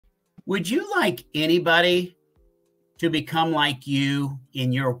Would you like anybody to become like you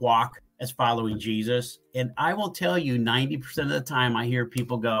in your walk as following Jesus? And I will tell you, 90% of the time I hear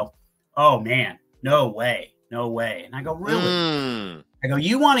people go, oh man, no way, no way. And I go, really? I go,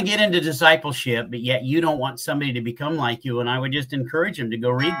 you want to get into discipleship, but yet you don't want somebody to become like you. And I would just encourage them to go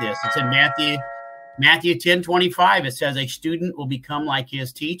read this. It's in Matthew 10:25. It says a student will become like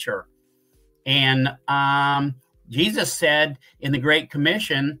his teacher. And Jesus said in the Great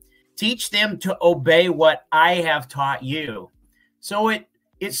Commission, teach them to obey what I have taught you. So it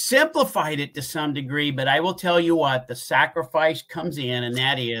simplified it to some degree, but I will tell you what, the sacrifice comes in, and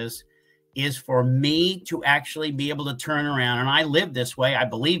that is for me to actually be able to turn around. And I live this way. I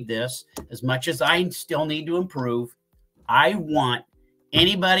believe this. As much as I still need to improve, I want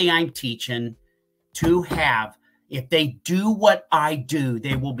anybody I'm teaching to have, if they do what I do,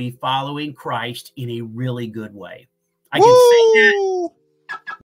 they will be following Christ in a really good way. I can say that